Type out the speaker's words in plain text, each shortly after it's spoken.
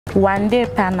one day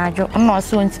panajo no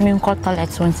so ntimi nko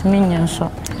toilet ntimi nyen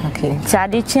so okay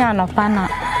tiade chi anopa na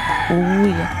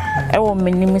owuye ewo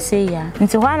menim se ya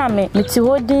nti ho na me ti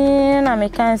hodin na me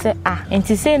kan se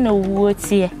nti se na owuo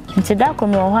tie nti da ko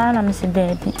me ho na me se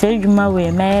baabi te adwuma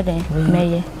we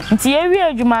meye nti ye wi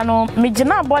adwuma no me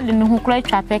gina body ne ho kura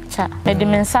twa picture me de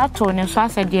me nsa to ne so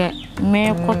ase de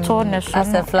me koto ne so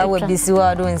as a flower bisi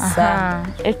wa do nsa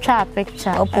twa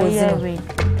picture opposite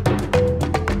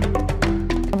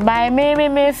by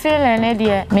me feeling it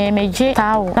there me je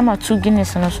tawo na ma 2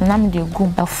 Guinness no so na me de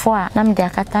gum afo a na me de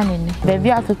akata ne ne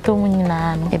baby atoto mu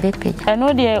nyina no ebe page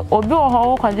eno de obi wo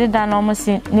ho kwade da na mo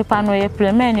si nipa no ye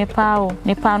premier nipa o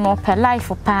nipa no pe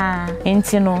life pa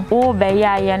enti no wo be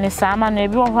ya ye ne sama no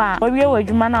ebi wo ho a owie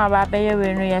wadwuma na ba be ye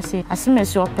we no ye se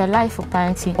asemesi o pe life pa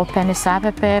enti o pe ne sa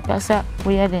pepe se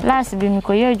wo ye de last bi mi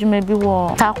ko ye adwuma bi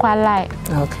wo takwa lai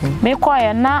okay me ko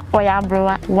ye na o ya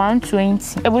browa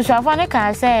 120 ebusuafo ne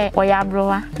kan se oya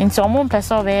browa nti omo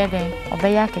mpese obeye den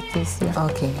obeya ketesi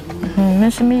okay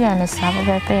nsumi ya ne sa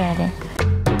pepe ya den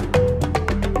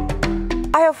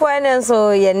ayofo ene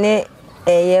so ye ne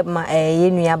eye ma eye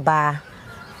nua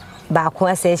ba ko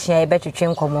asehia e betwetwe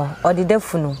nkomo odide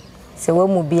Efunu se wa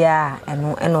mu bia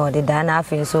eno odida na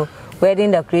afi so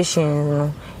wedding decoration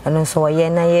no eno so ye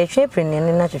na ye twepre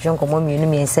ne na twetwe nkomo mienu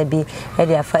miensa bi e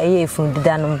de afa eye Efunu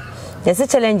dida no yes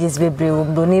challenges bebre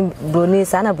broni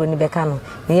sana broni beka no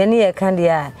ye ne ye kan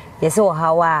dia yes wo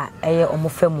hawa eye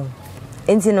omofemu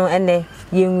enti no ene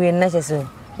ye nwie na cheso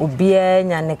obia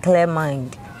nya ne clear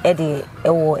mind e de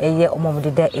ewo eye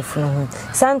omomde da Efunu ho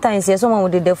sometimes yes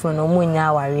omomde da Efunu no mu nya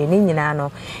aware ni nyina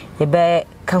no ye be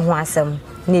ka ho asem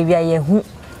na ewia ye hu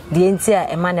de enti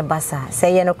a ema ne basa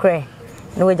se ye no kre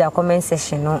no weja comment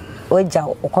section no weja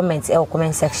comment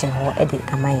comment section ho e de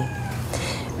amaye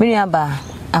minu aba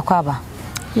akwaba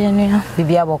yenia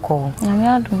bibia boko nyame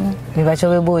adum mi ba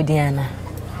chowe bo diana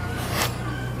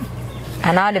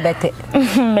ana de bete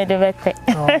me de bete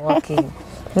oh okay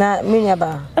na minya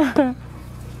ba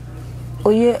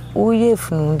oye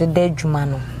Efunu de adwuma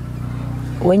no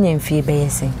wanya mfie be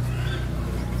yese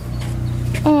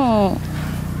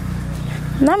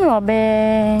na me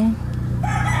obe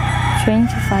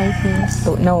 25 years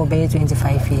na obe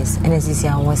 25 years and sisi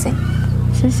an wose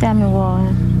sisi am wo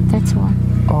 31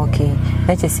 okay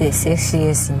let's say 6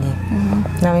 years ni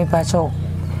na me pa cho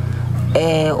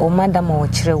o madam o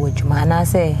kire wadwuma na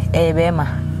say bema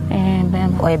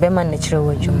bema o bema na kire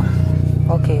wadwuma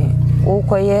okay o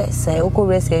koye say o ko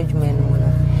rese adwuma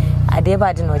no ade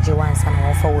ba de no je wansa na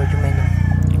wo fa wadwuma ni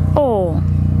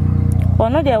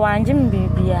ono de wanjim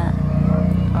bibia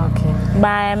okay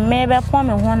ba me be pon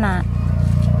me ho na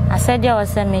asede o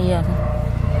se me ye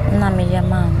na me ye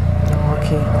ma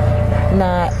okay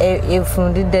na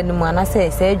Efunu de den mu ana se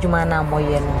adwuma na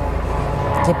moye no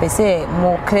je pese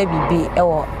mo kra bibi e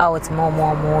wo out mo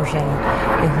hwe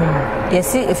no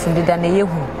yesi Efunu de na ye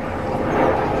hu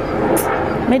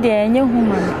me de enye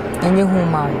hu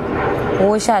ma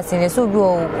wo sha se ne so bi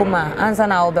o kuma ansa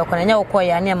na wo be kona nya wo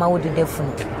koya na ma wo de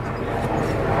Efunu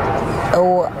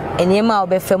o enema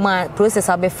obefam a process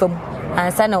abefam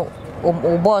ansa na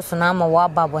o boss na ma wa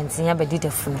babo ntinya be de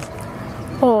Efunu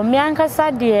mi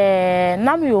ankasa de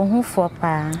na me ohu fo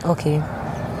pa okay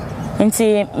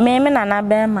nti me na na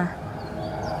bema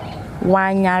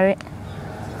wanyare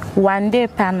one day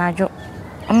panajo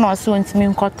no so ntimi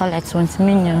nko toilet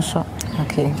ntimi nyen so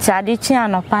okay tiade chi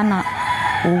anopa na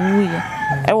owuye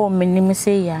ewo menim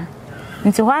se ya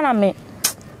nti ho na me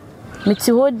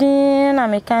ti hodin na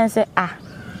me kan se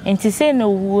nti se na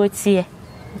owuo tie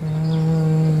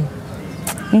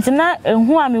nti na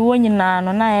ehu a me wo nyina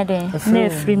no na ye de na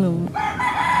efri me mu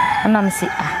na me se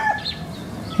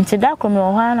nti da ko me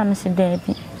wo ha na me se da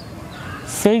bi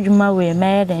se dwuma we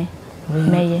meye de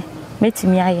meye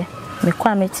metimi aye me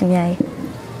kwa metimi aye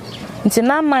nti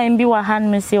na man bi wa han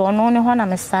me se ono ne ho na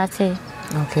me start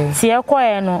okay ti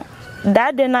ekoye no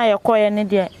that day na yekoye ne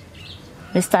de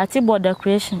me start border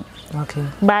creation okay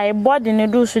by body ne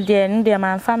do so de ne de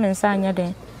man fa me nsa anya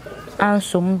de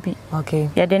ansom bi okay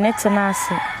ya de net na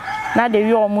ase na de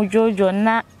wi omu jojo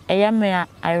na eya me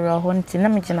ayro ho nti na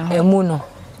me gina ho emu no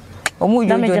omu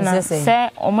jojo se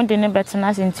omu de ne betena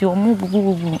ase nti omu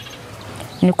bubububu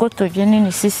ni koto jeni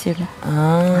ni sisiro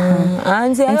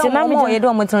nti na me ye do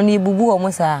omu tro na ibubu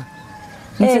omu sa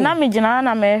nti na me gina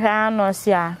na me hwa no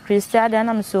se a Christian de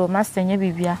na me so master nya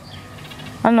bibia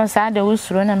ano sa de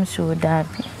usuro na me so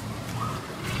dabi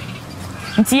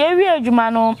nti ewi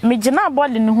adwuma no me gina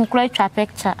body ne ho kura twa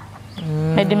picture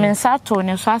me de mensa to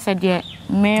ne so ase de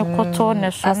me koto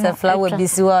ne so as a flower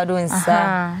bisi wa do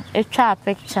nsa twa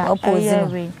picture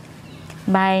opposite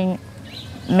by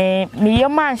me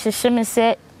yema hihye me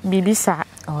se bibisa.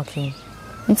 Okay.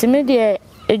 Nti me de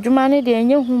edwuma ne de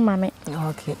enye hu mame.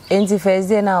 Okay. Enti first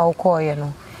day na wo call ye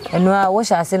no. Eno a wo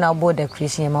sha se na wo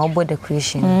decoration ma wo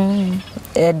decoration.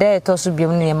 There to so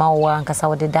biam no ma wo ankasa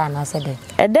wo de da na se de.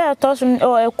 There to so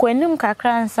ekwanim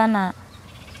kakra nsa na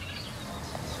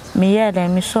me ye da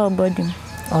me so body.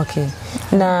 Okay.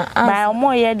 Na ba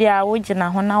omo ye de a wo gina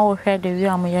ho na wo hwe de wi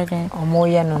omo ye de. Omo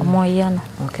ye no. Omo ye no.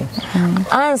 Okay.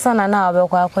 Ansa na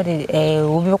obekwa akode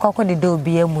obi bekwa akode de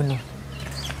obi emu no.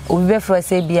 Obi be fro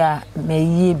se bia me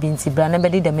yie bi nti bra na be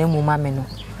de memu ma me no.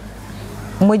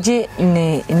 Moje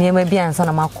ne niema bi ansa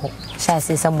na makọ sha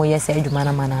se mo ye se adwuma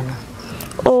na manana.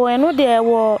 O enu de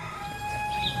wo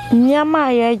niema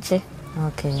ayeje.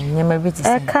 Okay, niema bi ti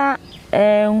se. Eka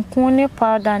nkuni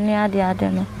powder ne ade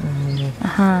no.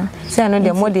 Aha. Se anu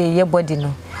de mo de ye body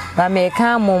no. Ba me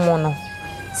ka momo no.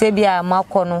 Se bia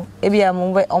makọ no, e bia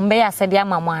ombe ya se dia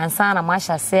mamo ansa na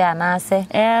masha se anase.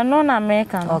 No na me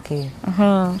ka. Okay.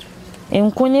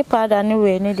 Nkuni powder ne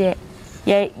we ne de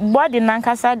ye body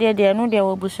nankasa de no de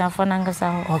obusuafo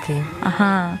nankasa ho. Okay.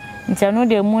 Aha. Nti no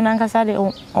de mu nankasa de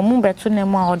omu beto ne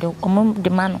mu a ode omu de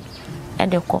ma no e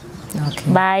de ko.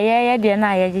 Okay. Ba ye de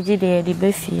na ye gigi de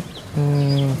befie.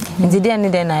 Nti de ne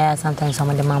de na ya sometimes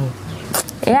some de mamu.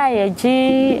 Ya ye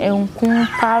gi nkun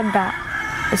powder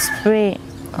spray.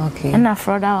 Okay. Na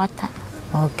froda water.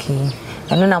 Okay.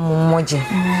 Eno na momoje.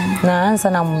 Na ansa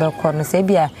na mbekọ no se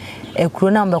bia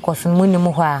ekuro na mbekọ so mu ni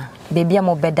mu ho a baby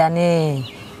am beda ne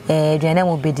aduane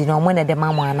mo bedi no mo na de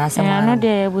mamu anase ma no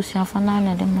de busuafo na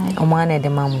na de mamu o ma na de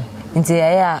mamu nti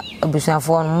ya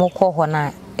busuafo no mo kọ ho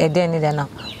na ede ne de na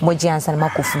mo ji ansa na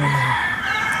makofunu no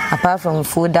apart from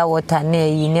food water na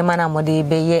yi ne ma na mo de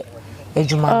be ye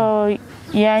adwuma oh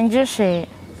ya njehwe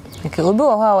okay obi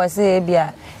wo ho a wase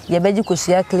bia ye beji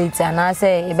kosua clate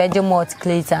anase ye beji malt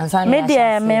clate ansa na me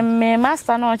de me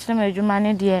master na o kire me adwuma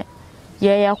ne de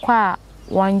ye yakwa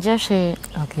wanjehwe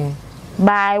okay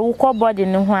by wo body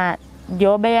ne ho a de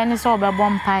obeye ne se obebo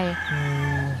mpae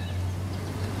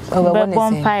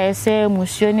obebo mpae se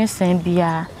musuo ne san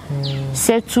bia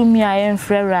se tumi a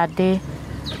enfrewrade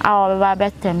a obeba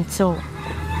betemte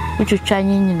utwutwa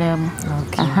nyinyina mu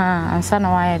aha ansa na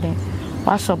waye de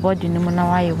waso body ne mu na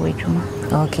waye wadwuma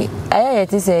okay aya ye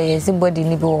ti se yes body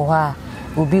ni bi wo ho a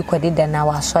obi kwade da na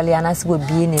wasole anase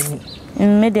obi ne ni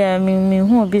me de me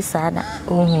hu obi sada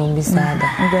obi sada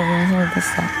de me hu obi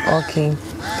sada okay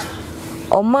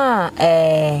oma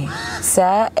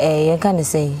sa ye kan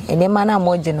say ene ma na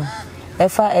moje no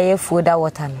efa food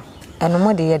water no eno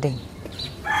mo de ye den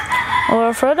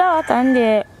o food water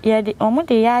nde ye de omo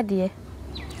de ya de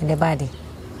de body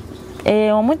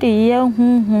omo de ye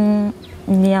hu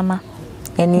niama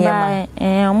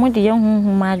omo de ye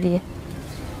hu ma de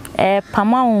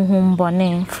pama hu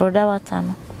mbone food water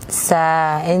no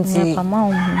sa enti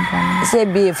se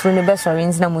bi Efunu be sorry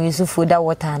nti na mo use food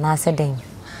water na se den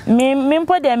me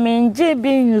mpo de me nje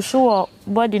bi use wo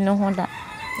body no ho da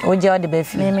o je o de be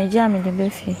fi me je am de be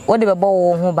fi o de be bo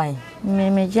wo ho ban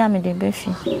me je am de be fi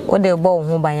o de bo wo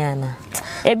ho ban ana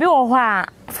e bi wo ho a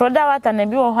food water na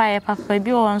bi wo ho a ye papa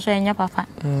bi wo nso enya papa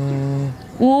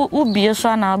u bi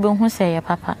so na obe hu se ye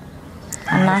papa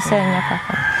na se enya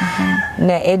papa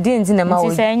na edi nti na ma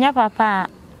wo se enya papa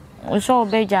so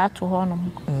obeja to ho no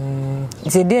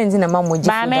nti de nti na ma mo ji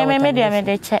ba me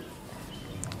de che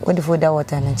o de food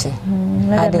water na che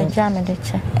me ja me de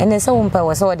che ene se wo mpa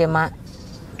wo se wo de ma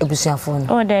ebusuafo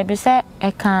no o de bi se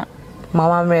eka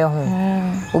mama mre ho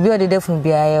obi o de defun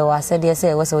bia ye wa se de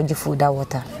se wo se wo ji food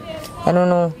water eno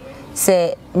no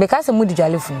se me ka se mu di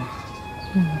dwale fun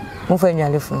mo fa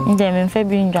dwale fun de me fa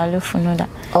bi dwale fun no da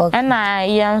na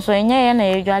ye nso enye ye na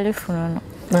ye dwale fun no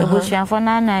ebusuafo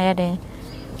na ye de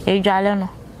edwale no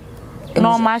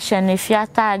no ma hye ne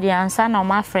fiata de ansa na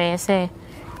ma frɛ se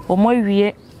o mo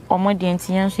wie o mo de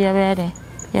ntiyan so ye be de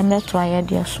ye meto aye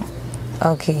de so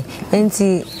okay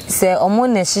enti se o mo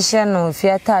ne hyehyɛ no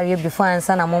fiata awe before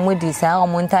ansa na mo di sa o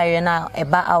mo ntare na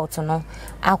eba out no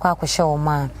akwa akohye o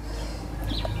ma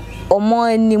o mo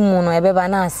animu no ebe ba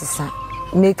na asesa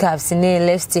makeups ne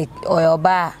lipstick o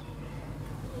yoba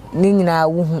ni nyina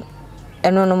wuhu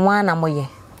eno no mo ana mo ye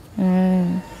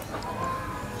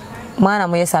mana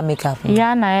mo yesa makeup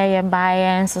ya na ye ba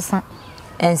ye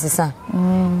ensesa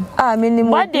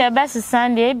minimum what the best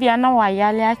Sunday e bia na wa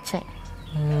yale ache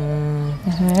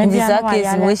ndi sa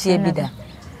case wo hie bida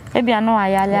e bia na wa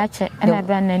yale ache na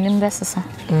bia na nim besesa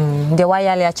de wa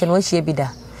yale ache no hie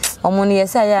bida omo no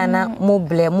yesa ya na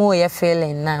moble mo ye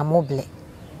feeling na moble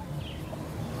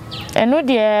eno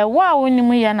de wa woni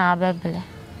mu ye na abeble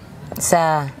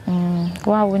sa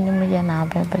wa woni mu ye na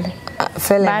abeble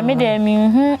feeling ba mi de mi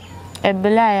hu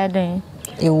ebele ya den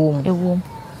ewum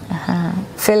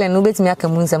feeling no betimi aka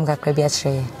mu nsam kakra bi a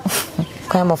kire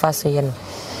kwan mo fa so ye no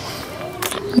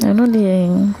no dey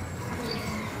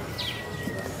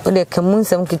o de ka mu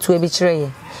nsam kitu bi kire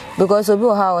ye because obi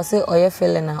o ha o say o ye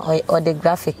feeling na o the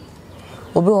graphic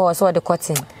obi o so o the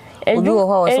cutting obi o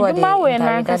ha o so o the ma we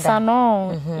na kasa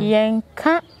no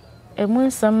yenka emu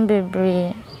nsam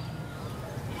bebre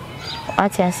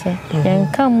atiase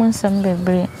yenka mu nsam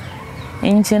bebre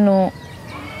nti no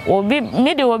obi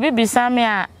me de obi bisame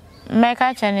a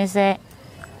meka chene se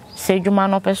dwuma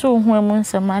no peso hu emu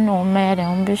nsam na o mere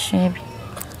o behua bi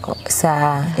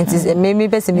sa it is me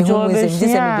person me hu nsam dis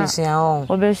me behua o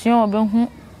obehua obehu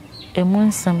emu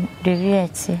nsam de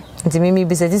wiete nti me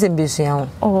bi se dis me behua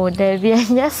o de bi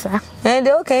nyasa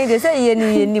de okay de say ye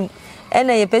ni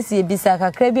ena ye pesi ye bisa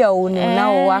kakra bi a wo ni na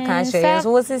wo aka hwe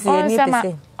so wo sisi ye ni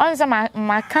pesi on sa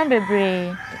makan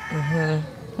bebre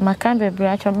makan bebre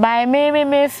acho by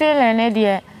me feeling e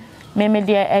de me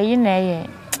de eyi na ye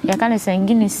ya kan say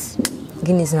Guinness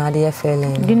na de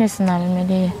feeling Guinness na me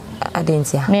de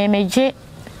adentia me je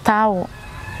tawo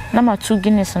na ma tu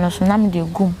Guinness no so na me de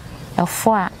gum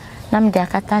efo a na me de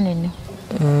akata ne ni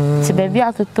ti ba bi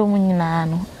atoto mu nyina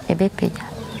no e be peja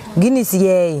Guinness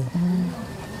ye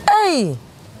hey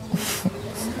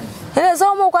ele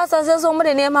so mo kwa sa so mo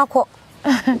de ne makọ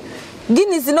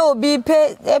Guinness na obi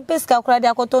pe peska kura de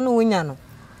akoto no wunya no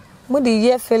mo de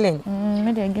ye feeling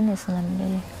me de Guinness na me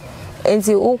de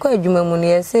enti wo kwa adwuma mu ne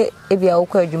yese e bia wo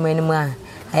kwa adwuma ni mu a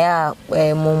aya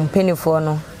mo mpenifo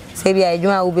no se bia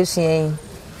adwuma wo besua yin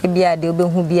e bia de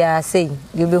obehu bia sei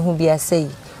de obehu bia sei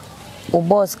o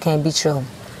boss can be true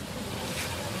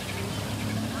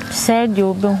se de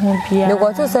obehu bia ne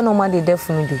go to se no ma de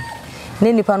defunu de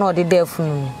ne nipa na o de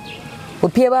defunu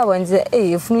opie ba wonze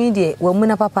efunu de wa mu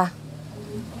na papa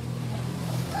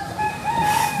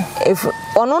if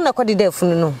ono na ko de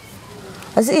defunu no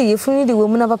asi efunu de wa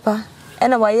mu na papa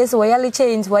ena wa yesi wa yale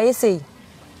change wa yesi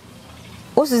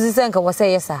osuzi senka wa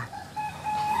say yesa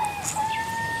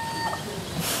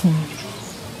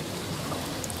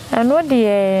ano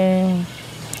de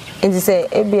enti say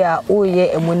ebia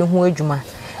oye emuni ho adwuma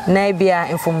na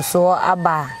ebia infomso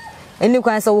aba eni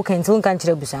kwan say wo kan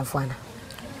kire busanfo ana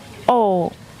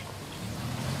oh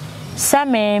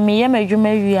same me ye madwuma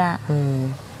wi a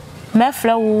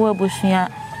mefra wo ebusuya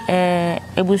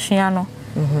ebusuya no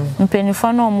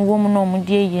mpenifo no omwo mu no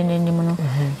omde eye nanim no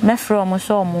mefra omo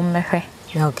so omo mehwe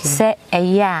okay se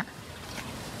eya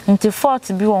nti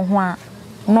fort bi wo ho a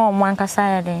no omo ankasa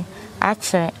ya den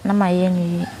ache na maye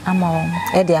ni ama omo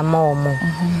e de ama omo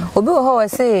obi wo ho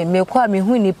se me kwa me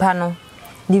hu nipa no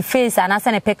the face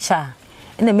anasa ne picture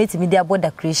na metimi dia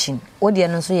border creation wo de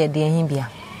no so ye de hin bia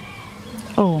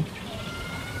oh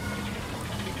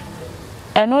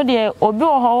eno de obi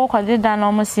wo ho kwade da na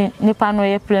omo si nipa no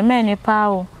ye premier nipa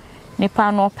o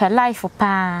nipa no pe life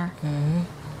pa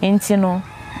enti no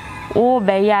o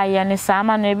be ya ye ne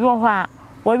sama no ebi wo ho a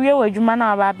wo wie wadwuma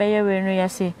na ba be ye we no ye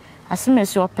se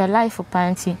asemesi o pe life pa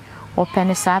enti o pe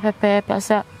ne sa pepe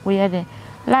se wo ye de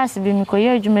last bi mi ko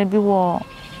ye adwuma bi wo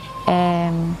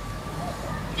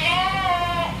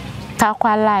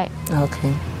takwalai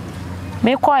okay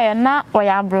me ko ye na o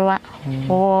ya browa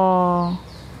o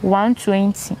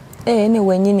 120 ne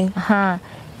wanyini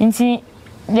nti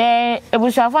de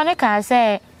ebusuafo ne ka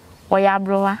se o ya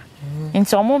browa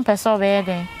nti o mo mpese o be ye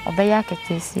den o be ya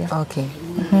ketesi okay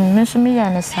me so mi ya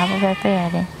ne sa pepe ya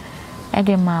den e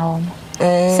de ma o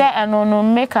se eno no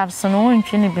makeups no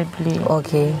wontwe ne beble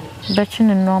okay betwe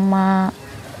ne normal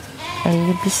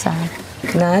bisa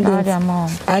na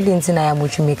adinti na ya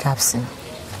mochu makeups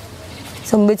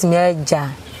so mbetimi aja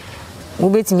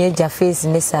face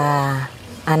ne sa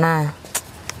ana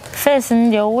face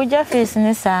nde woja face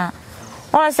ne sa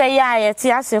won say ya ye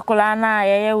ti asekula na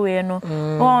ye we no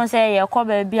won say ye ko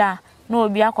ba bia na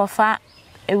obi akofa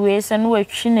ewe se no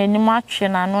watwi nanim atwe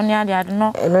na no ne ade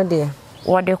no eno de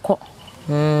wode ko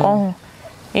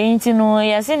enti no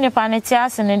ye se nipa ne ti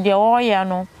ase ne de wo ye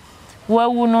no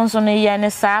wawu no so ne ye ne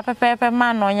sa pepepe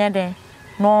ma no nye de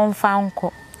no mfa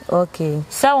nko okay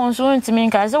sa won so ntimi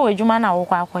nka se wadwuma na wo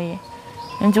kwa akoye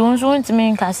nti won so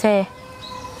ntimi nka se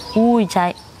wo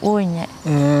jai onye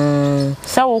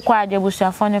sa wo kwa de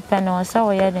busuafo ne pe no sa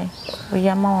wo ye de wo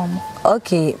ye ma wo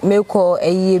okay me ko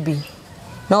eyi bi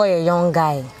na o ye young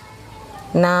guy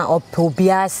na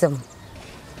obiasem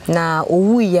na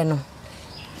owu ye no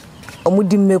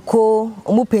omudi meko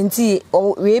omu penti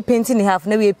we painting in half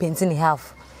na we painting in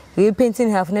half we painting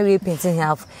in half na we painting in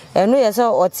half eno ye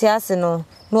so otiase no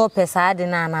na opesa de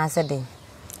na na ase de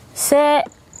say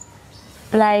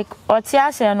like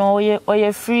otiase no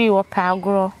oye free wo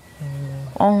pagro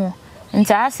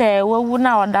nti ase wawu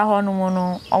na oda ho no mu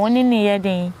no owoni ne ye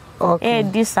den okay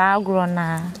this agro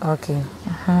na okay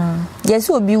yes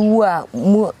obi wu a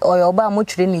oyoba mo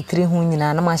twere ni tiri hu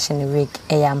nyina na machine wig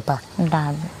eyampa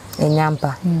ndab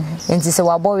enyampa enti se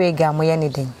wabo wig am ye ne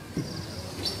den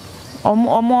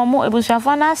omo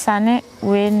ebusuafo na asane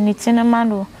we nitine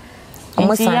manu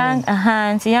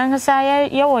enti yang sa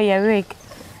ye wo ye wig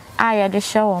aya de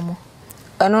show mo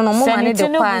eno no mo mane de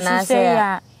kwa na se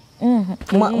ya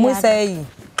mo say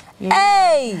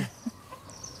hey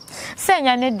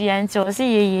senya ne dia nti o se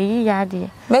ye ya de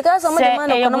meka so mo de man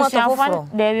ko no mo to foforo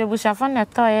de be busuafo na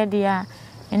to ye dia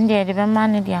ndi de be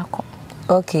man de akọ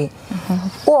okay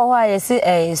wo ho aye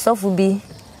se sofu bi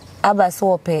abase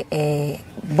wo pe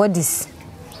bodies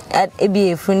ebi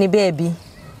Efunu baby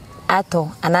ato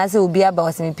anase obi aba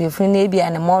wasemi pe Efunu ebi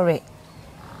ane more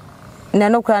na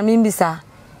no kra mi mbisa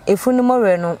Efunu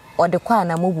more no ode kwa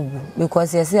na mobubu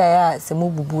because yes ya se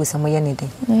mobubu se moye ne de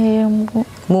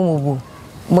mobubu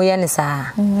moye ne sa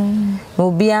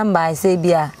obi amba se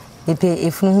bia epe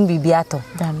Efunu hu bibi ato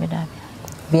dabe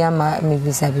bia ma mi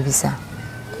bibisa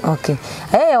okay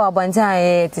wa banta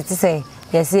tete say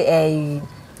yes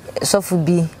sofu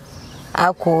bi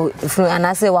ako Efunu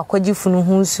anase wakoji Efunu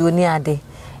hu nsuo ni ade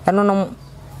eno no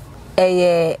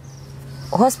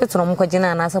hospital mo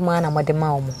kwagina anase mo na mode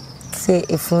ma omo se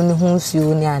Efunu hu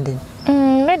nsuo ni ade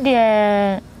me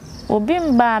de obi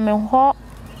mba me ho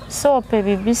so pe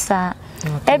bibisa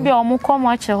ebi omo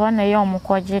komo che ho na ye omo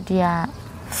kwaje dia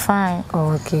fine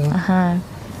okay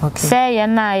okay say ye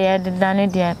na ye de dane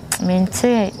dia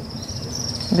mente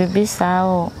bibisa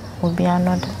o obi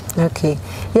anoda okay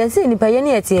yes ni pa ye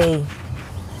ni etie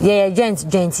ye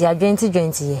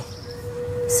joint ye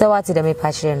so what the me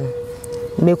patch no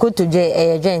me ko to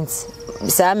je joint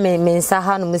sa me nsa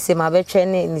ha no me se ma be twe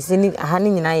ni sini ha ni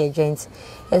nyina ye joint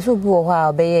eso bi wo ho a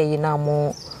obeye yi na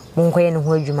mo nkoye ne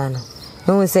ho adwuma no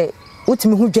no se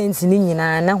utimi hu joint ni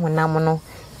nyina na honam no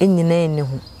enyina eni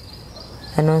hu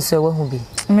eno nso we hu bi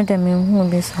me de me hu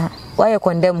bi sa wa ye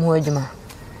condemn ho adwuma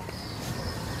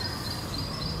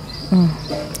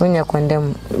Unya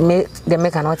condemn me de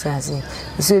me cannot answer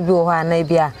so bi wo ha na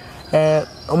bi a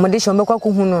omode shombe kwa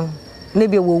ku hu no na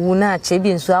bi wowu na ache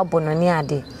bi nso abono ni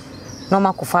ade no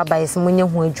makofa ba yesi munye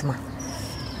hu adwuma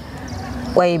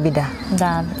wa yebida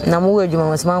na mu hu adwuma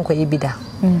wasema nkwa yebida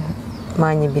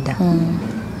manye bida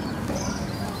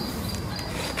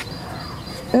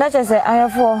na chese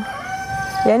ayafo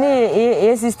yani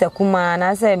ye sister kuma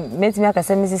na say metimi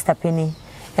akase mi sister Penny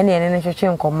ene ene twetwe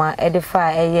nkoma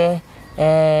edifa eye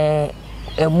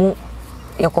emu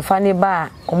yakofa ne ba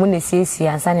omu ne siesie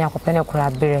ansa ne akopene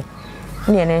kura bere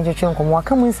ne ene twetwe nkoma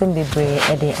waka mu nsem bebre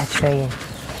ede atreye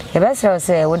the best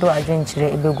say we do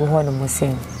adwenkyere ebegu ho no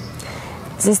musem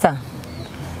sister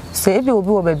so ebi obi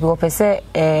wo baby wo pese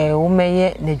wo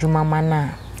meye na dwuma mana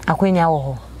akwenya wo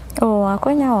ho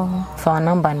akwenya wo ho fa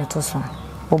number ne to so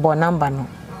bo number no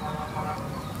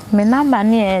me number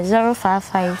ne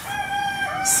 055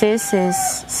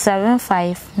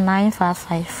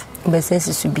 6675955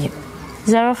 besesi subi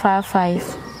 055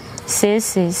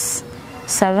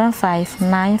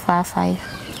 6675955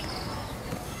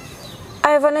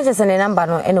 I have not just a number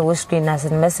no any wo screen as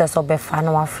in message so be fa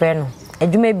no afre no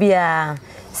adwuma bia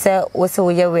se wo se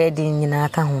wo ye wedding nyina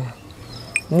aka ho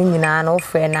ni nyina na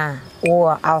ofre na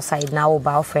wo outside na wo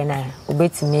ba ofre na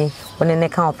obetimi woni ne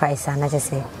kan price na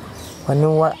just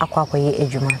wonu wo akwakoye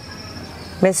adwuma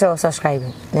make sure subscribe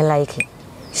ne like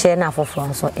share na for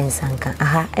so ensanka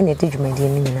aha ene te dwuma die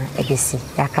ni nyina ebesi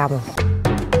yakra mo